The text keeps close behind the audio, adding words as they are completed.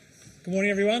Good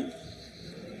morning, everyone.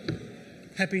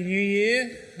 Happy New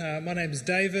Year. My name is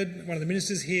David, one of the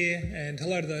ministers here, and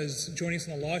hello to those joining us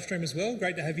on the live stream as well.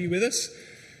 Great to have you with us.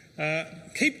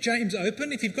 Keep James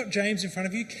open. If you've got James in front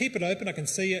of you, keep it open. I can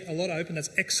see it a lot open.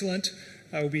 That's excellent.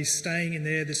 We'll be staying in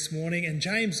there this morning. And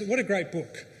James, what a great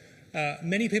book.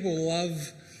 Many people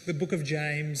love the book of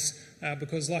James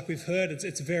because, like we've heard,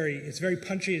 it's very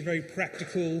punchy, it's very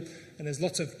practical, and there's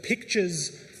lots of pictures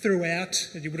throughout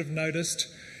that you would have noticed.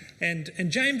 And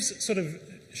James sort of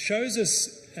shows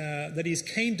us that he's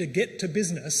keen to get to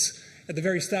business at the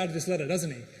very start of this letter, doesn't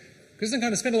he? He doesn't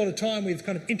kind of spend a lot of time with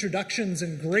kind of introductions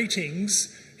and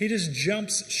greetings. He just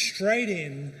jumps straight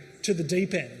in to the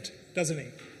deep end, doesn't he?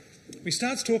 He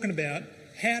starts talking about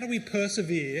how do we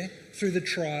persevere through the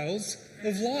trials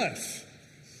of life.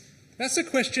 That's a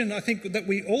question I think that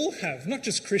we all have, not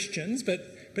just Christians,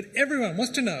 but everyone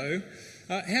wants to know,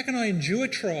 how can I endure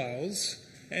trials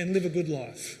and live a good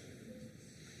life?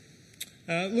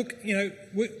 Look,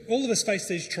 all of us face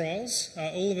these trials.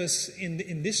 All of us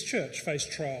in this church face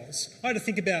trials. I had to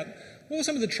think about what were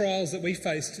some of the trials that we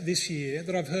faced this year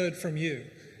that I've heard from you.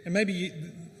 And maybe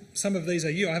some of these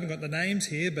are you. I haven't got the names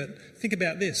here, but think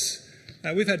about this.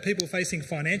 We've had people facing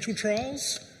financial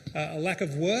trials, a lack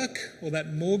of work, or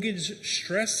that mortgage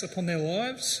stress upon their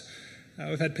lives.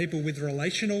 We've had people with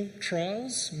relational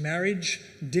trials, marriage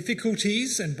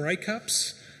difficulties and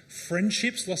breakups,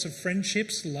 friendships, loss of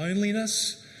friendships,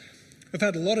 loneliness. We've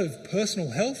had a lot of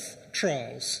personal health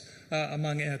trials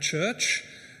among our church,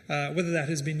 whether that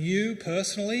has been you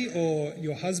personally or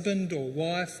your husband or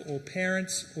wife or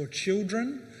parents or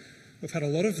children. We've had a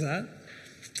lot of that.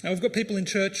 And we've got people in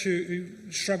church who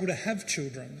struggle to have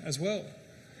children as well.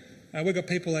 We've got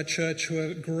people at church who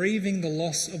are grieving the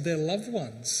loss of their loved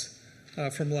ones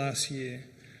from last year.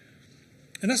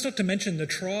 And that's not to mention the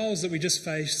trials that we just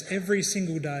face every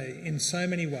single day in so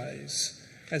many ways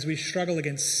as we struggle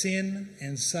against sin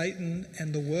and Satan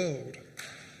and the world.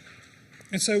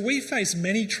 And so we face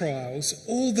many trials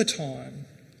all the time.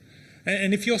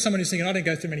 And if you're someone who's thinking, I don't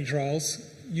go through many trials,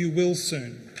 you will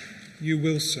soon. You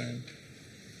will soon.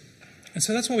 And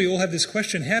so that's why we all have this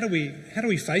question, how do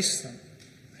we face them?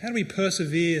 How do we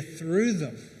persevere through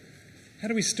them? How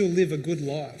do we still live a good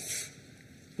life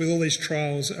with all these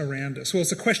trials around us? Well,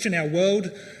 it's a question our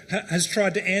world has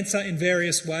tried to answer in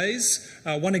various ways.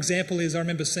 One example is I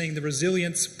remember seeing the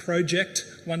Resilience Project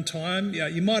one time.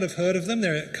 You might have heard of them.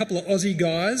 They're a couple of Aussie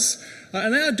guys,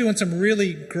 and they are doing some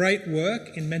really great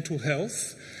work in mental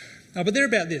health. But they're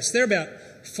about this. They're about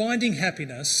finding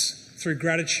happiness through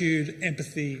gratitude,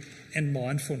 empathy, and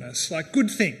mindfulness, like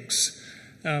good things.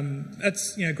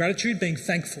 That's gratitude, being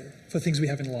thankful for things we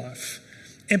have in life.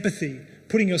 Empathy,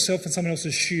 putting yourself in someone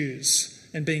else's shoes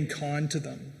and being kind to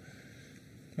them.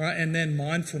 Right? And then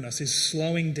mindfulness is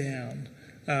slowing down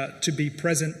to be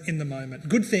present in the moment.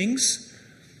 Good things,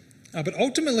 but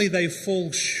ultimately they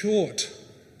fall short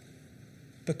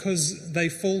because they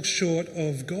fall short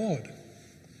of God.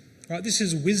 Right? This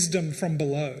is wisdom from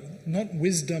below, not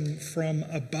wisdom from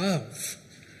above.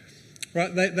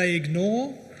 Right? They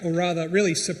ignore, or rather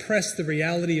really suppress the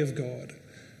reality of God.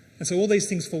 And so all these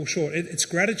things fall short. It's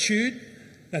gratitude.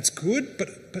 That's good,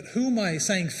 but who am I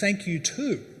saying thank you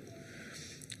to?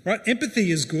 Right?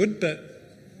 Empathy is good, but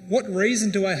what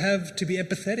reason do I have to be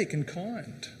empathetic and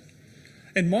kind?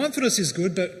 And mindfulness is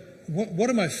good, but what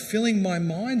am I filling my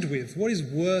mind with? What is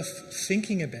worth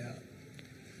thinking about?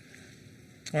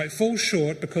 All right, it falls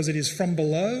short because it is from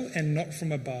below and not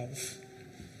from above.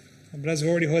 But as we've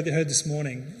already heard this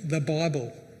morning, the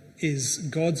Bible is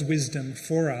God's wisdom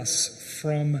for us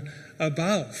from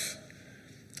above.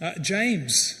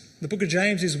 James, the book of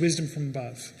James is wisdom from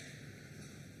above.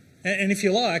 And if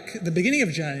you like, the beginning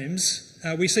of James,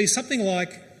 we see something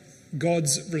like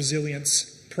God's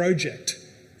resilience project,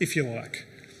 if you like.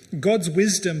 God's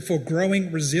wisdom for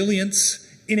growing resilience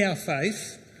in our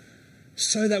faith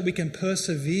so that we can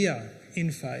persevere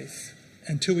in faith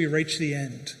until we reach the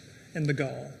end and the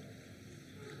goal.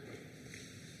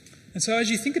 And so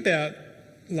as you think about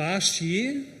last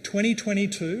year,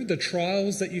 2022, the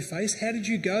trials that you face, how did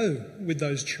you go with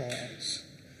those trials?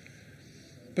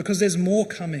 Because there's more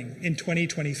coming in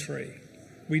 2023.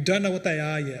 We don't know what they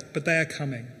are yet, but they are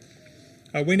coming.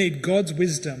 We need God's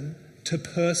wisdom to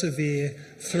persevere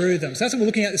through them. So that's what we're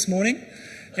looking at this morning.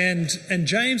 And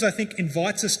James, I think,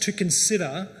 invites us to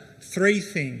consider three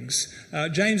things.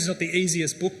 James is not the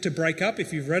easiest book to break up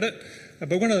if you've read it, but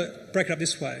we're going to break it up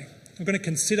this way. We're going to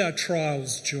consider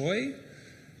trials joy.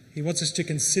 He wants us to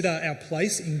consider our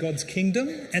place in God's kingdom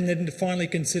and then to finally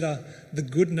consider the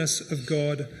goodness of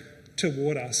God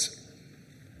toward us.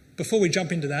 Before we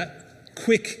jump into that,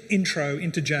 quick intro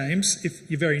into James, if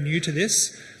you're very new to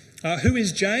this. Who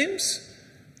is James?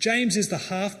 James is the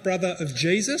half-brother of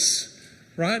Jesus,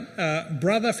 right?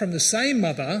 Brother from the same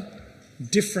mother,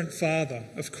 different father,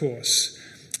 of course.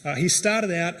 He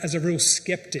started out as a real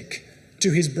skeptic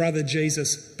to his brother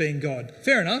Jesus being God.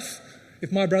 Fair enough.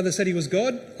 If my brother said he was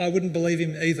God, I wouldn't believe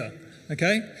him either,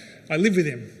 okay? I live with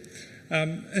him.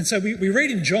 And so we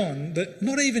read in John that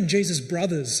not even Jesus'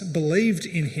 brothers believed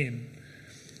in him,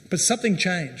 but something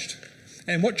changed.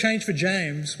 And what changed for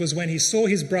James was when he saw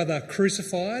his brother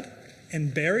crucified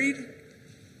and buried,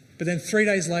 but then 3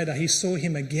 days later he saw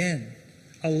him again,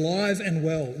 alive and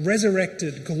well,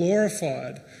 resurrected,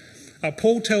 glorified.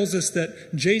 Paul tells us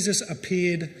that Jesus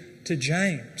appeared to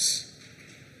James.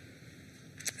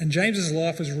 And James's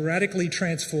life was radically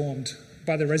transformed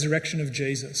by the resurrection of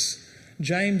Jesus.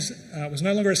 James was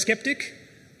no longer a skeptic.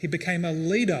 He became a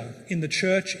leader in the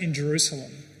church in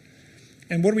Jerusalem.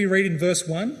 And what do we read in verse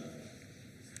 1?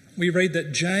 We read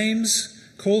that James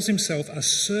calls himself a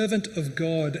servant of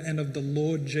God and of the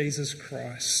Lord Jesus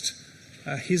Christ.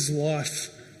 His life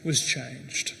was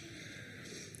changed.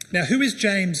 Now, who is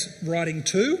James writing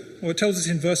to? Well, it tells us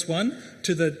in verse 1,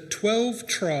 to the 12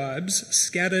 tribes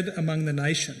scattered among the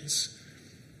nations.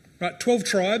 Right, 12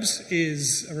 tribes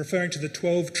is referring to the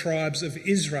 12 tribes of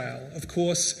Israel. Of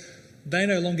course, they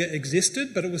no longer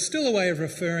existed, but it was still a way of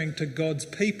referring to God's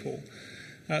people.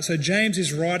 So James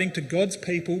is writing to God's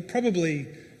people, probably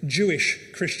Jewish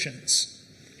Christians.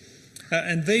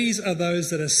 And these are those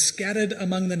that are scattered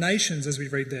among the nations, as we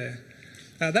read there.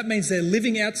 That means they're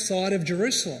living outside of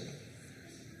Jerusalem.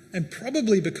 And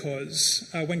probably because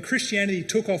when Christianity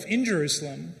took off in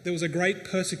Jerusalem, there was a great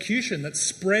persecution that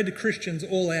spread Christians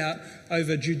all out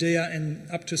over Judea and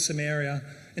up to Samaria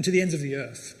and to the ends of the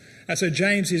earth. So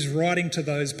James is writing to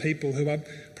those people who are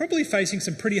probably facing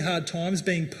some pretty hard times,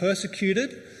 being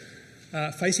persecuted,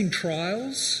 facing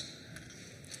trials.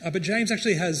 But James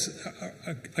actually has,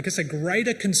 a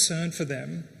greater concern for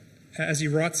them as he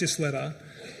writes this letter,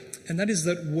 and that is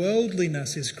that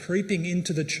worldliness is creeping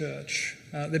into the church.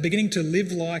 They're beginning to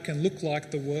live like and look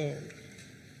like the world.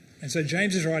 And so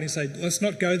James is writing saying, let's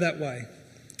not go that way.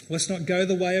 Let's not go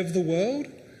the way of the world,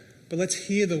 but let's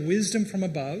hear the wisdom from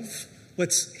above.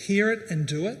 Let's hear it and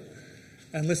do it,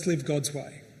 and let's live God's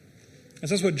way. And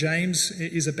so that's what James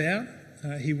is about.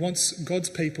 He wants God's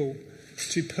people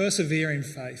to persevere in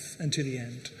faith and to the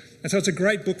end. And so it's a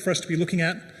great book for us to be looking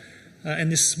at.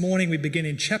 And this morning we begin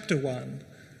in chapter 1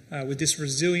 with this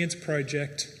resilience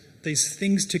project, these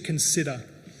things to consider.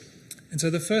 And so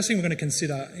the first thing we're going to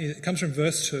consider, it comes from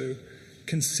verse 2,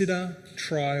 consider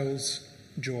trials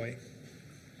joy.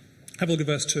 Have a look at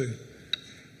verse 2.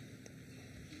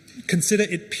 Consider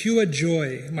it pure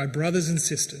joy, my brothers and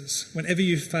sisters, whenever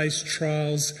you face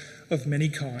trials of many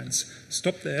kinds.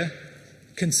 Stop there.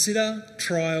 Consider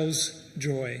trials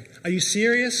joy. Are you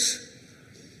serious?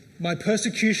 My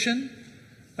persecution,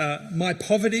 my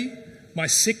poverty, my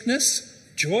sickness,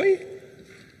 joy?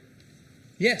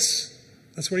 Yes,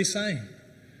 that's what he's saying.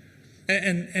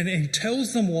 And he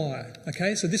tells them why.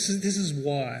 Okay, so this is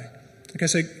why. Okay,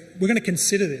 so we're going to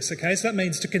consider this. Okay, so that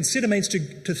means to consider means to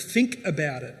think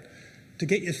about it, to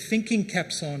get your thinking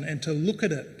caps on and to look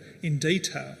at it in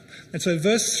detail. And so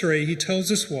verse 3, he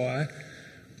tells us why.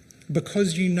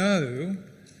 Because you know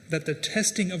that the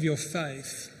testing of your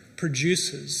faith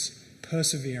produces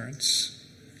perseverance.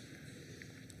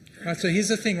 Right, so here's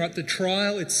the thing, right? The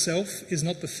trial itself is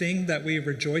not the thing that we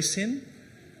rejoice in.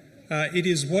 It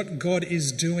is what God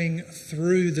is doing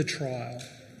through the trial.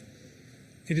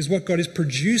 It is what God is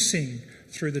producing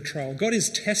through the trial. God is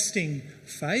testing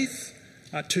faith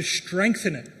to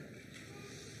strengthen it.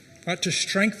 Right, to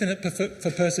strengthen it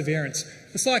for perseverance.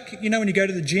 It's like, when you go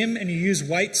to the gym and you use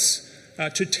weights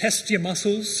to test your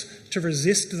muscles, to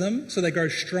resist them so they grow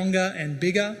stronger and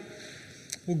bigger.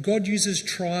 Well, God uses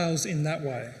trials in that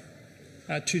way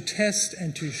to test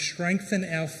and to strengthen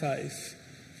our faith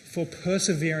for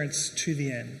perseverance to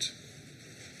the end.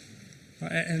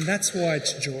 And that's why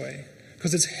it's joy,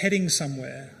 because it's heading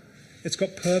somewhere. It's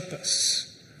got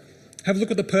purpose. Have a look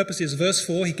what the purpose is. Verse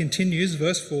 4, he continues,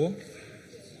 verse 4.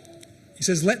 He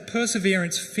says, let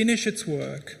perseverance finish its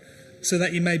work so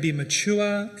that you may be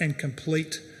mature and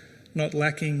complete, not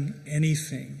lacking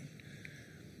anything.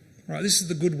 Right, this is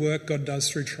the good work God does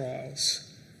through trials.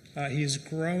 He is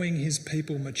growing his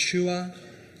people mature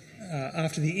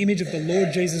after the image of the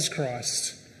Lord Jesus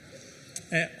Christ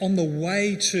on the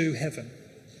way to heaven.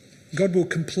 God will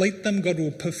complete them. God will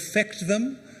perfect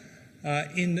them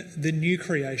in the new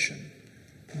creation.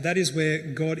 That is where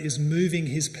God is moving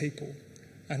his people.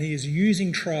 And he is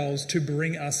using trials to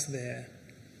bring us there.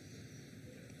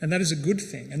 And that is a good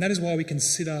thing. And that is why we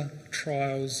consider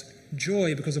trials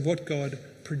joy, because of what God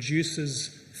produces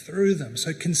through them.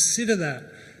 So consider that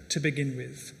to begin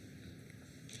with.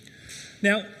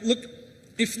 Now, look,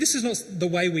 if this is not the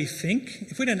way we think,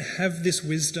 if we don't have this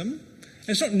wisdom, and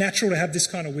it's not natural to have this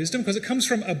kind of wisdom because it comes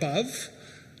from above,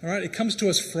 all right, it comes to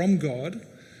us from God.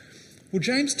 Well,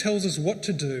 James tells us what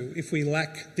to do if we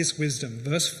lack this wisdom.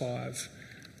 Verse 5,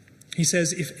 he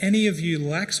says, if any of you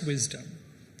lacks wisdom,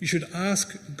 you should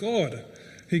ask God,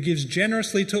 who gives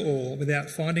generously to all without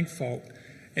finding fault,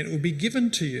 and it will be given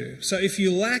to you. So if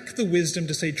you lack the wisdom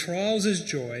to see trials as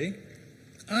joy,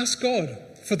 ask God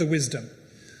for the wisdom.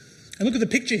 And look at the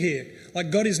picture here. Like,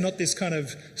 God is not this kind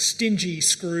of stingy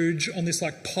Scrooge on this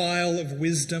like pile of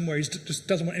wisdom where he just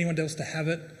doesn't want anyone else to have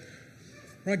it.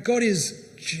 Right? God is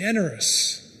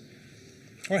generous.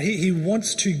 Right? He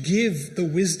wants to give the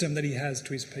wisdom that he has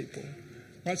to his people.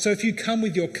 Right? So if you come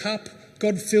with your cup,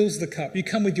 God fills the cup. You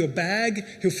come with your bag,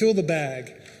 he'll fill the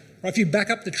bag. Right? If you back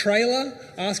up the trailer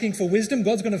asking for wisdom,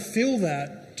 God's going to fill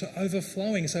that to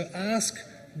overflowing. So ask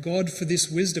God for this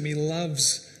wisdom. He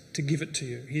loves to give it to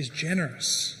you. He is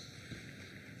generous.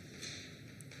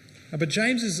 But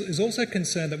James is also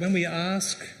concerned that when we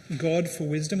ask God for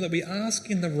wisdom, that we ask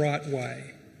in the right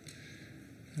way.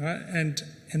 Right? And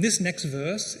this next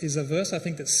verse is a verse I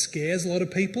think that scares a lot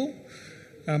of people,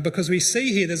 because we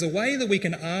see here there's a way that we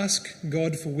can ask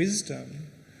God for wisdom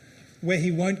where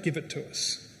he won't give it to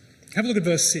us. Have a look at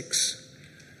verse 6.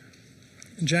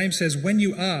 James says, when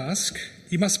you ask,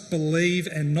 you must believe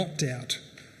and not doubt,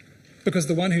 because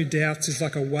the one who doubts is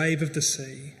like a wave of the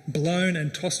sea, blown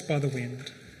and tossed by the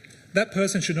wind. That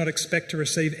person should not expect to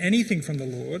receive anything from the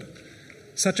Lord.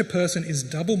 Such a person is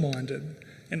double-minded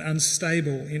and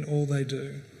unstable in all they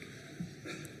do.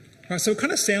 Right, so it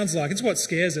kind of sounds like, it's what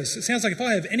scares us. It sounds like if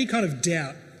I have any kind of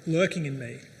doubt lurking in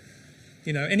me,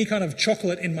 any kind of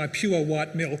chocolate in my pure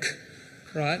white milk,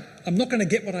 right, I'm not going to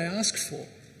get what I ask for.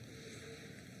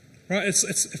 Right? It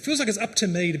feels like it's up to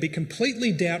me to be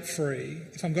completely doubt-free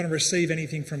if I'm going to receive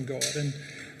anything from God.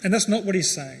 And that's not what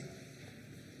he's saying.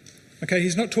 Okay,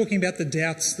 he's not talking about the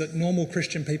doubts that normal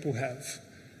Christian people have.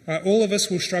 All of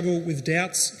us will struggle with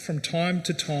doubts from time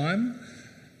to time.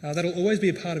 That'll always be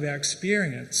a part of our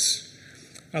experience.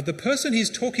 The person he's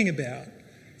talking about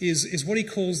is what he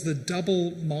calls the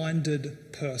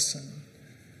double-minded person.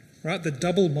 Right? The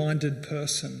double-minded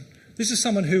person. This is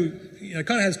someone who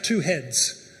kind of has two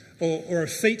heads or a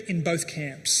feet in both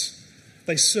camps.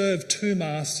 They serve two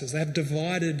masters. They have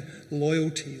divided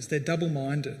loyalties. They're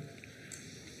double-minded.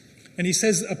 And he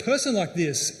says a person like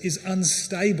this is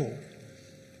unstable,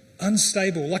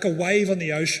 like a wave on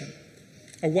the ocean,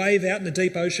 a wave out in the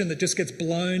deep ocean that just gets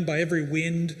blown by every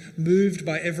wind, moved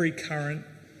by every current.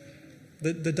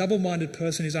 The double-minded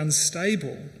person is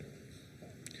unstable.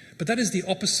 But that is the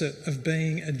opposite of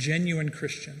being a genuine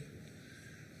Christian.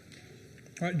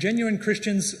 Right? Genuine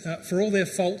Christians, for all their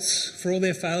faults, for all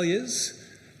their failures,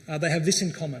 they have this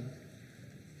in common.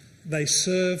 They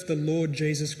serve the Lord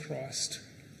Jesus Christ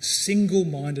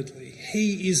single-mindedly.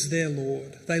 He is their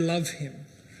Lord. They love him.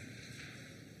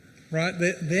 Right?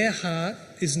 Their heart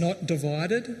is not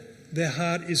divided. Their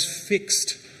heart is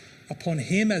fixed upon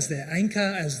him as their anchor,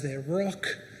 as their rock.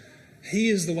 He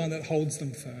is the one that holds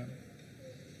them firm.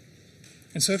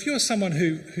 And so if you're someone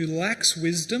who lacks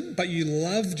wisdom, but you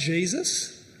love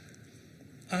Jesus,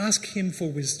 ask him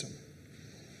for wisdom.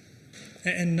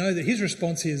 And know that his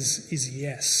response is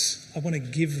yes. I want to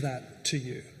give that to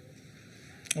you.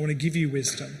 I want to give you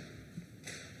wisdom.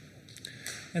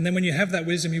 And then when you have that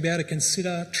wisdom, you'll be able to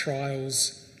consider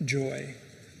trials joy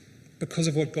because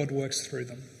of what God works through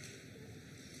them.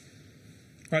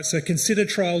 Right, so consider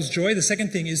trials joy. The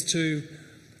second thing is to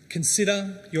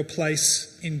consider your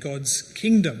place in God's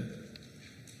kingdom.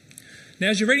 Now,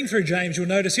 as you're reading through James, you'll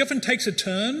notice he often takes a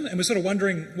turn and we're sort of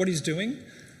wondering what he's doing.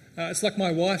 It's like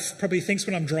my wife probably thinks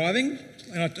when I'm driving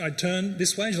and I turn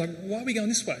this way, and she's like, why are we going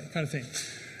this way, kind of thing.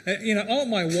 I want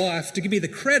my wife to give me the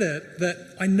credit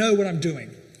that I know what I'm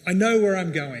doing. I know where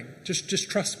I'm going. Just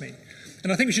trust me.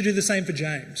 And I think we should do the same for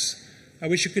James.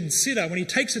 We should consider when he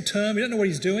takes a turn, we don't know what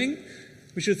he's doing,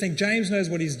 we should think James knows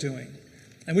what he's doing.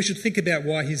 And we should think about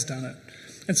why he's done it.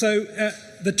 And so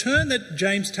the turn that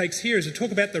James takes here is to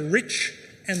talk about the rich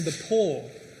and the poor.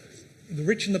 The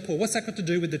rich and the poor. What's that got to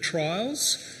do with the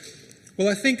trials? Well,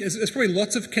 I think there's probably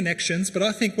lots of connections, but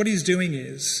I think what he's doing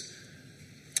is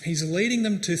he's leading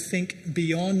them to think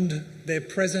beyond their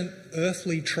present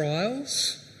earthly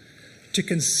trials, to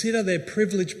consider their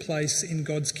privileged place in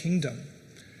God's kingdom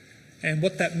and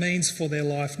what that means for their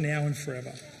life now and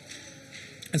forever.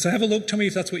 And so have a look, tell me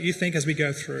if that's what you think as we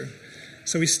go through.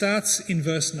 So he starts in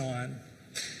verse 9.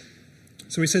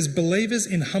 So he says, believers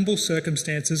in humble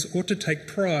circumstances ought to take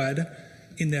pride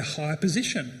in their high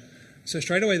position. So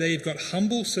straight away there you've got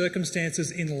humble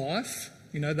circumstances in life.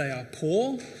 You know, they are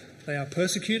poor, they are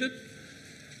persecuted,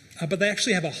 but they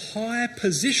actually have a high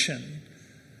position,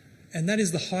 and that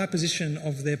is the high position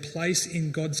of their place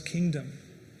in God's kingdom,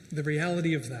 the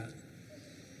reality of that.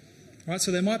 Right,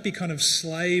 so they might be kind of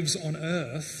slaves on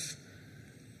earth,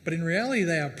 but in reality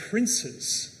they are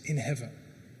princes in heaven.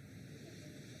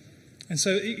 And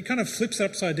so it kind of flips it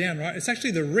upside down, right? It's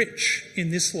actually the rich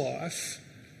in this life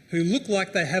who look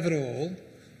like they have it all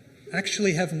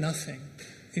actually have nothing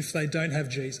if they don't have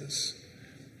Jesus.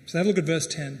 So have a look at verse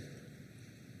 10.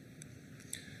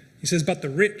 He says, but the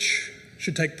rich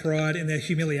should take pride in their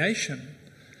humiliation,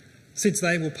 since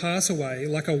they will pass away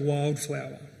like a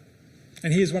wildflower.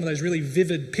 And here's one of those really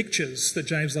vivid pictures that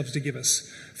James loves to give us.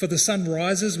 For the sun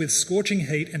rises with scorching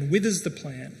heat and withers the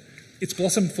plant. Its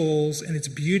blossom falls and its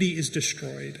beauty is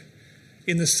destroyed.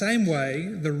 In the same way,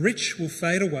 the rich will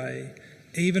fade away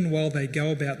even while they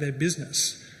go about their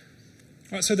business.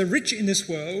 All right, so the rich in this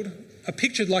world are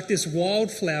pictured like this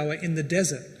wildflower in the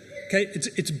desert. Okay,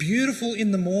 it's beautiful in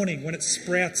the morning when it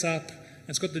sprouts up and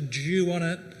it's got the dew on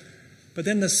it, but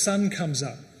then the sun comes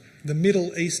up, the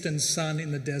Middle Eastern sun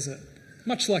in the desert.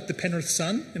 Much like the Penrith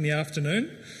sun in the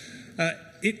afternoon,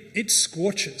 it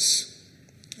scorches.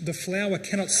 The flower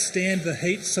cannot stand the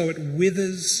heat, so it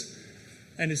withers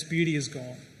and its beauty is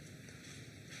gone.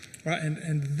 Right,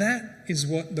 and that is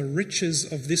what the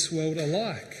riches of this world are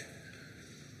like.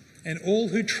 And all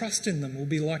who trust in them will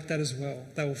be like that as well.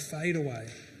 They will fade away.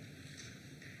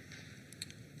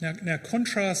 Now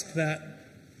contrast that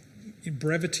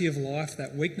brevity of life,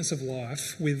 that weakness of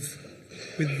life, with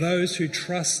those who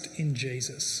trust in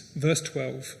Jesus. Verse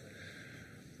 12.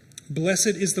 Blessed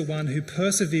is the one who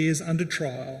perseveres under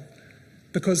trial,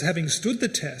 because having stood the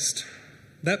test,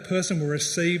 that person will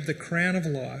receive the crown of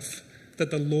life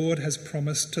that the Lord has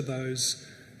promised to those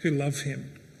who love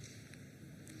him.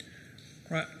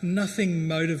 Right? Nothing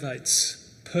motivates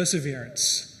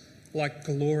perseverance like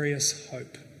glorious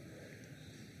hope.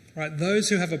 Right? Those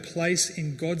who have a place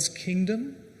in God's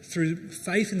kingdom through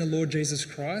faith in the Lord Jesus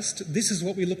Christ, this is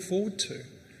what we look forward to.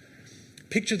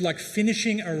 Pictured like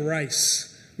finishing a race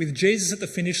with Jesus at the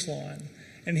finish line,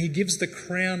 and he gives the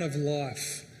crown of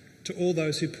life to all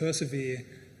those who persevere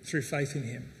through faith in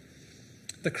him.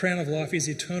 The crown of life is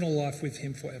eternal life with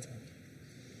him forever.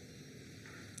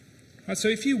 Right, so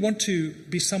if you want to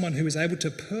be someone who is able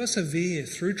to persevere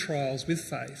through trials with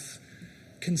faith,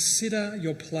 consider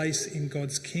your place in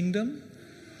God's kingdom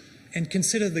and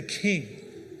consider the king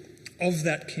of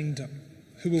that kingdom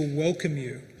who will welcome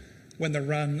you when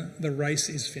the race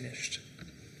is finished.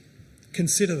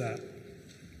 Consider that.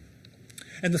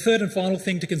 And the third and final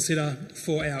thing to consider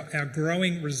for our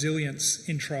growing resilience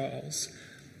in trials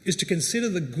is to consider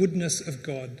the goodness of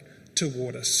God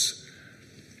toward us.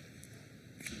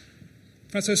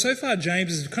 Right, so far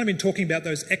James has kind of been talking about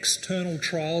those external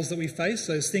trials that we face,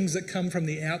 those things that come from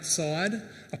the outside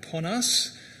upon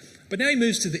us. But now he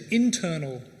moves to the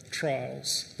internal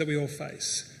trials that we all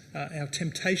face, our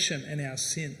temptation and our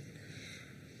sin.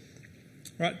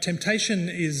 Right, temptation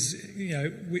is,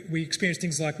 we experience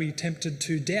things like we're tempted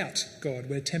to doubt God,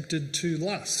 we're tempted to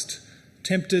lust,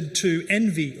 tempted to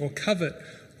envy or covet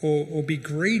or be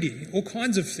greedy, all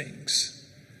kinds of things.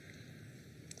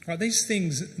 Right, these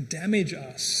things damage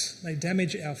us. They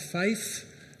damage our faith.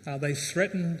 They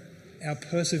threaten our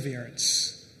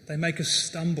perseverance. They make us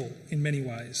stumble in many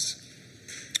ways.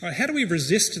 Right, how do we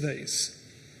resist these?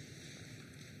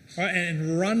 Right,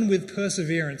 and run with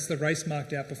perseverance the race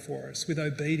marked out before us, with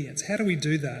obedience? How do we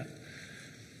do that?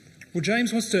 Well,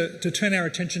 James wants to turn our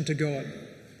attention to God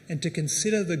and to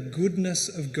consider the goodness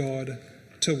of God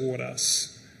toward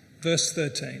us. Verse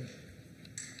 13.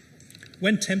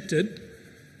 When tempted,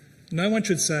 no one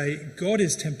should say, God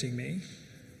is tempting me,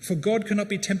 for God cannot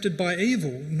be tempted by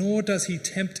evil, nor does he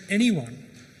tempt anyone.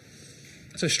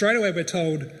 So straight away we're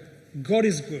told, God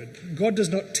is good. God does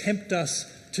not tempt us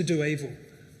to do evil.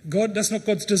 That's not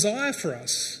God's desire for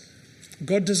us.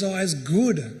 God desires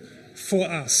good for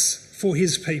us, for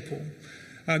his people.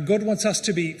 God wants us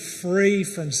to be free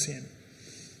from sin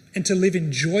and to live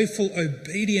in joyful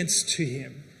obedience to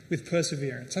him with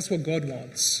perseverance. That's what God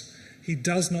wants. He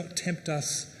does not tempt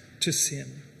us to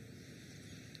sin.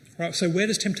 Right, so where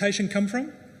does temptation come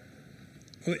from?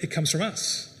 Well, it comes from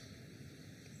us.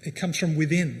 It comes from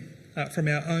within, from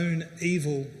our own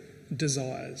evil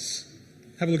desires.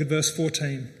 Have a look at verse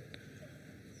 14.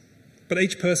 But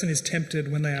each person is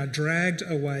tempted when they are dragged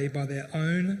away by their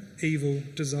own evil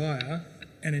desire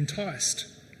and enticed.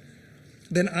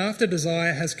 Then after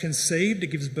desire has conceived,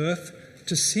 it gives birth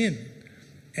to sin.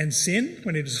 And sin,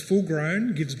 when it is full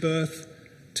grown, gives birth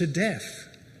to death.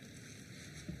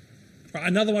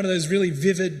 Another one of those really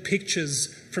vivid pictures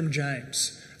from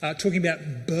James, talking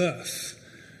about birth.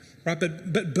 Right?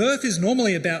 But birth is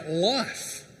normally about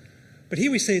life. But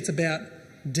here we see it's about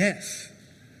death.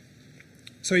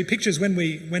 So he pictures when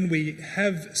we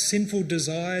have sinful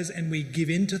desires and we give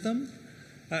in to them,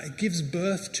 it gives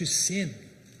birth to sin.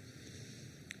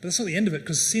 But that's not the end of it,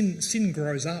 because sin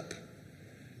grows up,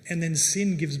 and then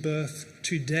sin gives birth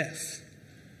to death.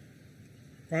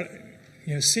 Right?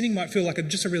 You know, sinning might feel like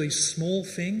just a really small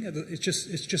thing. It's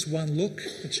just one look.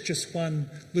 It's just one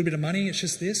little bit of money. It's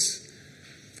just this.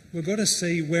 We've got to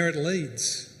see where it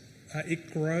leads.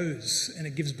 It grows and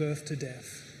it gives birth to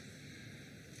death.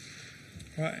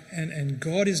 Right? And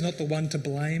God is not the one to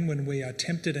blame when we are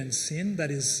tempted and sin. That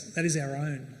is our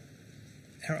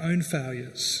own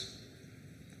failures.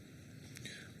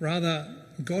 Rather,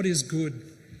 God is good.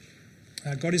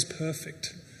 God is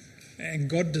perfect. And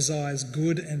God desires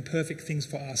good and perfect things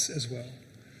for us as well.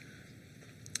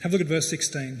 Have a look at verse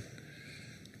 16.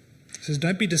 It says,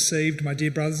 "Don't be deceived, my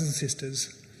dear brothers and sisters.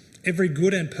 Every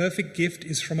good and perfect gift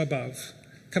is from above,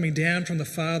 coming down from the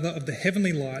Father of the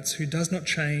heavenly lights, who does not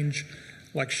change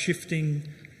like shifting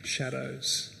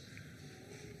shadows."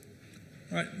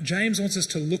 Right? James wants us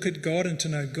to look at God and to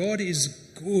know God is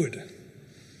good.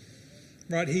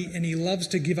 Right? He loves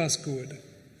to give us good.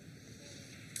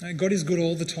 God is good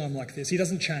all the time like this. He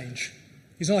doesn't change.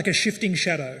 He's not like a shifting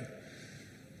shadow.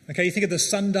 Okay, you think of the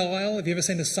sundial. Have you ever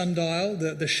seen a sundial?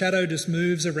 The shadow just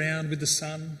moves around with the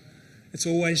sun. It's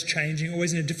always changing,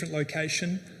 always in a different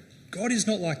location. God is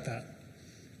not like that.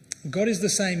 God is the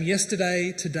same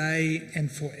yesterday, today,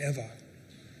 and forever.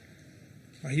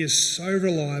 He is so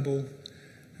reliable,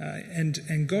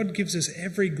 and God gives us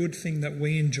every good thing that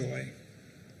we enjoy.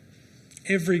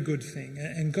 Every good thing.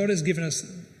 And God has given us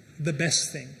the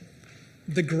best thing,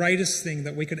 the greatest thing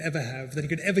that we could ever have, that he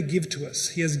could ever give to us.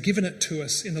 He has given it to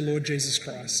us in the Lord Jesus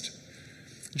Christ.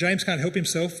 James can't help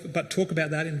himself but talk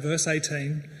about that in verse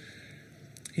 18.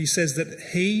 He says that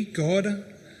he, God,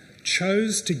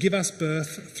 chose to give us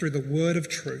birth through the word of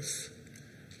truth,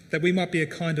 that we might be a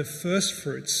kind of first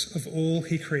fruits of all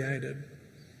he created.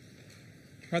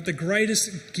 Right? The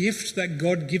greatest gift that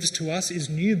God gives to us is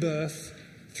new birth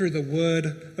through the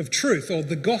word of truth, or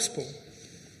the gospel.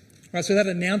 Right, so that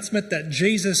announcement that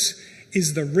Jesus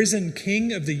is the risen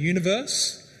King of the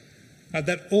universe,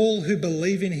 that all who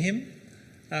believe in him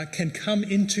can come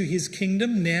into his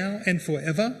kingdom now and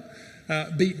forever,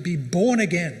 be born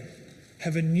again,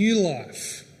 have a new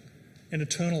life, an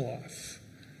eternal life.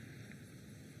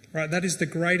 Right, that is the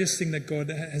greatest thing that God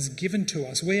has given to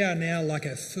us. We are now like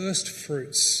a first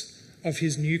fruits of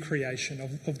his new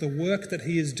creation, of the work that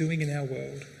he is doing in our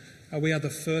world. We are the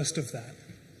first of that.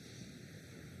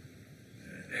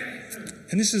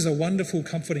 And this is a wonderful,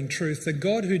 comforting truth. The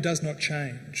God who does not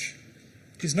change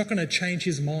is not going to change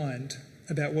his mind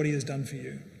about what he has done for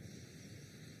you.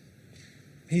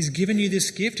 He's given you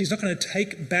this gift. He's not going to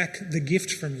take back the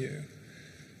gift from you.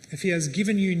 If he has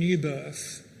given you new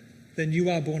birth, then you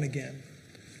are born again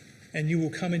and you will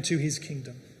come into his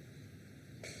kingdom.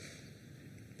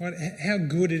 Right? How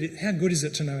good is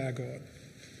it to know our God?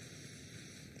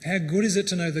 How good is it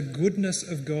to know the goodness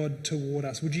of God toward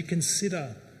us? Would you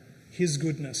consider his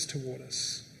goodness toward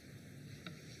us?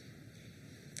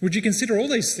 Would you consider all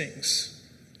these things?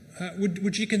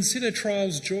 Would you consider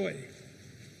trials joy?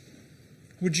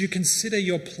 Would you consider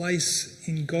your place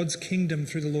in God's kingdom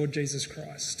through the Lord Jesus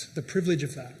Christ, the privilege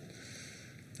of that?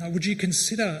 Would you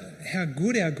consider how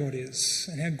good our God is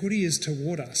and how good he is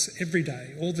toward us every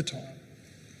day, all the time?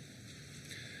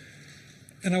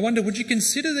 And I wonder, would you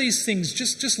consider these things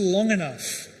just long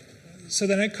enough so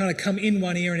they don't kind of come in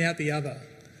one ear and out the other?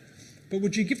 But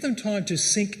would you give them time to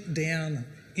sink down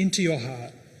into your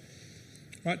heart,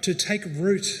 right? To take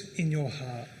root in your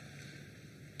heart,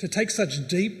 to take such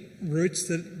deep roots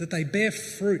that they bear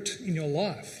fruit in your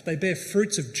life. They bear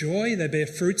fruits of joy. They bear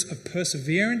fruits of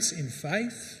perseverance in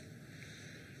faith.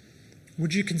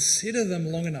 Would you consider them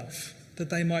long enough that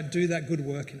they might do that good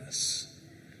work in us?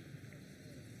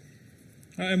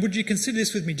 And would you consider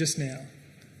this with me just now?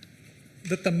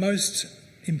 That the most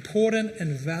important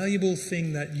and valuable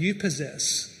thing that you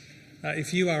possess,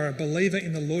 if you are a believer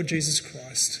in the Lord Jesus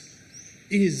Christ,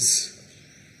 is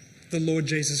the Lord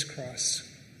Jesus Christ.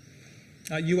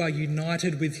 You are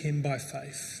united with him by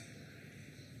faith.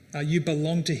 You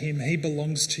belong to him. He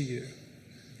belongs to you.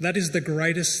 That is the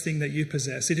greatest thing that you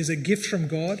possess. It is a gift from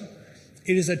God.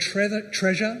 It is a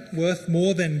treasure worth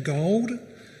more than gold.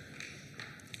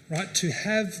 Right? To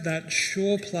have that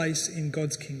sure place in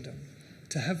God's kingdom.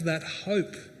 To have that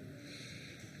hope.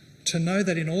 to know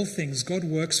that in all things God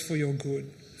works for your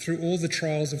good through all the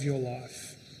trials of your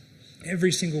life,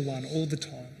 every single one, all the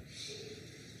time.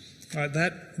 Right,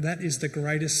 that is the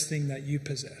greatest thing that you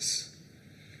possess.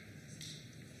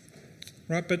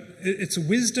 Right, but it's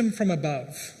wisdom from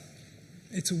above.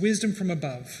 It's wisdom from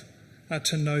above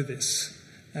to know this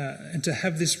and to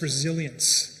have this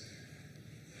resilience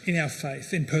in our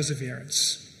faith, in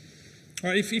perseverance.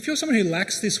 Right, if you're someone who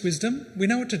lacks this wisdom, we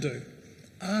know what to do.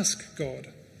 Ask God.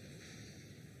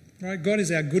 Right, God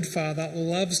is our good Father,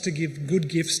 loves to give good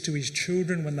gifts to his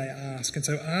children when they ask. And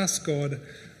so ask God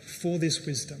for this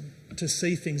wisdom, to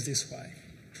see things this way.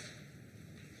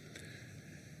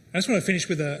 I just want to finish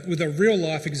with a real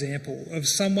life example of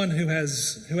someone who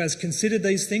has considered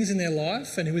these things in their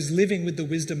life and who is living with the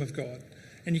wisdom of God.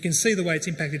 And you can see the way it's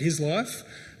impacted his life.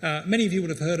 Many of you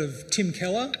would have heard of Tim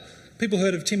Keller. People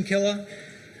heard of Tim Keller?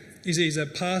 He's a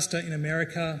pastor in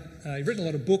America. He's written a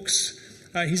lot of books.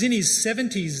 He's in his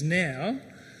 70s now,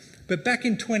 but back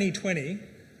in 2020,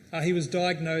 he was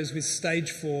diagnosed with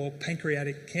stage 4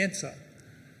 pancreatic cancer.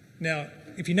 Now,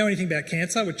 if you know anything about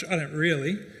cancer, which I don't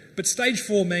really, but stage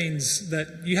 4 means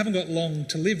that you haven't got long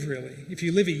to live, really. If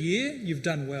you live a year, you've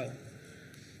done well.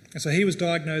 And so he was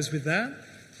diagnosed with that,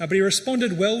 but he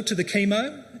responded well to the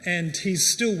chemo, and he's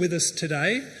still with us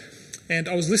today. And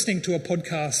I was listening to a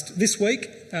podcast this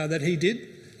week that he did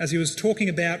as he was talking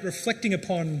about reflecting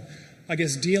upon, I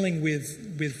guess, dealing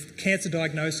with cancer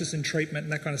diagnosis and treatment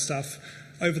and that kind of stuff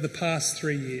over the past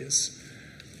 3 years.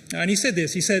 And he said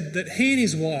this, he said that he and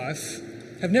his wife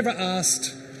have never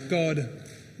asked God,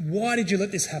 why did you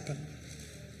let this happen?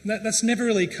 That's never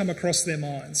really come across their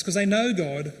minds, because they know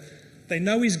God, they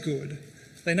know he's good,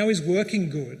 they know he's working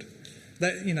good.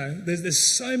 That, you know, there's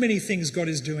so many things God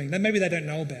is doing that maybe they don't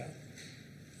know about.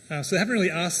 So they haven't really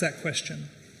asked that question.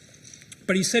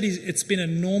 But he said it's been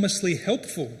enormously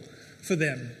helpful for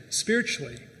them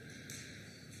spiritually.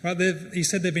 Right? He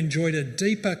said they've enjoyed a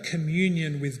deeper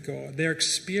communion with God. Their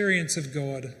experience of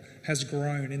God has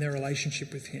grown in their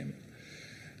relationship with him.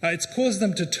 It's caused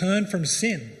them to turn from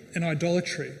sin and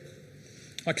idolatry,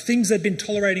 like things they'd been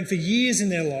tolerating for years in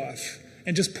their life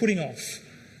and just putting off.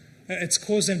 It's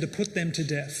caused them to put them to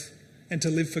death and to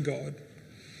live for God.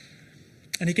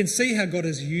 And he can see how God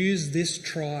has used this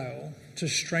trial to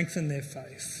strengthen their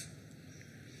faith.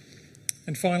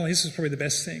 And finally, this is probably the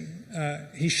best thing.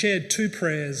 He shared 2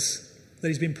 prayers that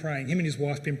he's been praying, him and his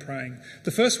wife been praying.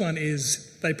 The first one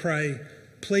is they pray,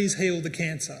 please heal the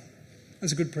cancer.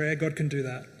 That's a good prayer, God can do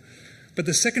that. But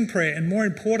the second prayer, and more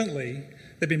importantly,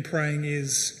 they've been praying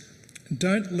is,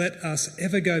 don't let us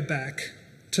ever go back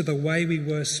to the way we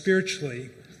were spiritually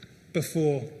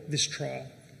before this trial.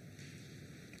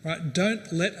 Right?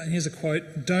 And here's a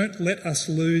quote, don't let us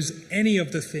lose any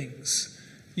of the things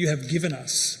you have given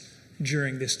us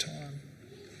during this time.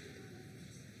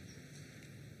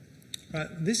 Right?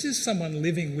 This is someone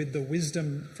living with the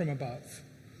wisdom from above.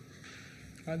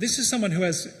 Right? This is someone who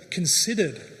has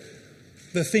considered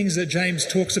the things that James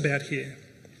talks about here,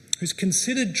 who's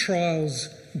considered trials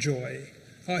joy,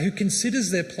 who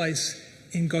considers their place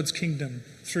in God's kingdom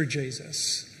through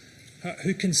Jesus,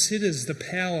 who considers the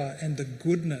power and the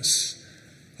goodness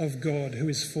of God who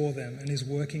is for them and is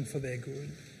working for their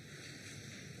good.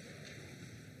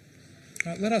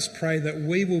 Let us pray that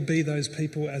we will be those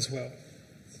people as well,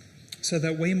 so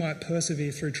that we might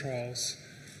persevere through trials,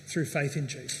 through faith in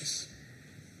Jesus.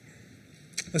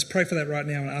 Let's pray for that right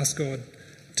now and ask God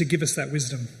to give us that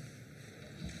wisdom.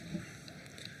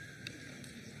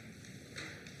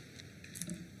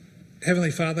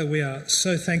 Heavenly Father, we are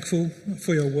so thankful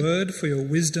for your word, for your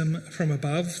wisdom from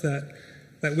above that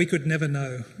we could never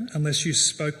know unless you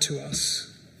spoke to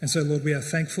us. And so, Lord, we are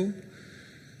thankful.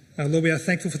 Lord, we are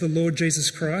thankful for the Lord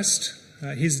Jesus Christ,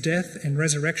 his death and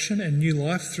resurrection and new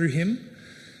life through him.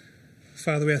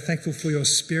 Father, we are thankful for your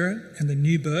Spirit and the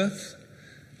new birth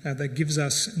that gives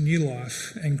us new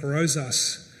life and grows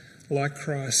us like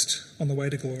Christ on the way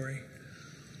to glory.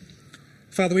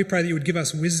 Father, we pray that you would give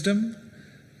us wisdom,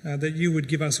 that you would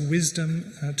give us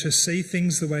wisdom to see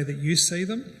things the way that you see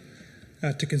them,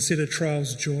 to consider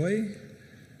trials joy,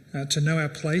 to know our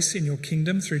place in your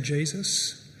kingdom through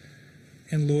Jesus,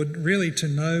 and Lord, really to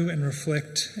know and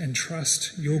reflect and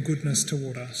trust your goodness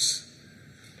toward us.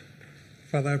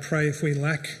 Father, I pray if we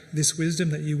lack this wisdom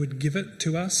that you would give it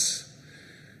to us.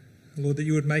 Lord, that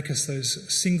you would make us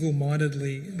those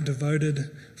single-mindedly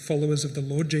devoted followers of the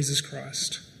Lord Jesus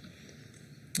Christ.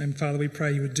 And Father, we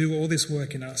pray you would do all this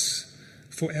work in us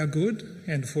for our good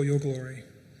and for your glory.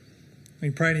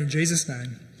 We pray it in Jesus'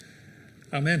 name.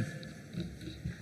 Amen.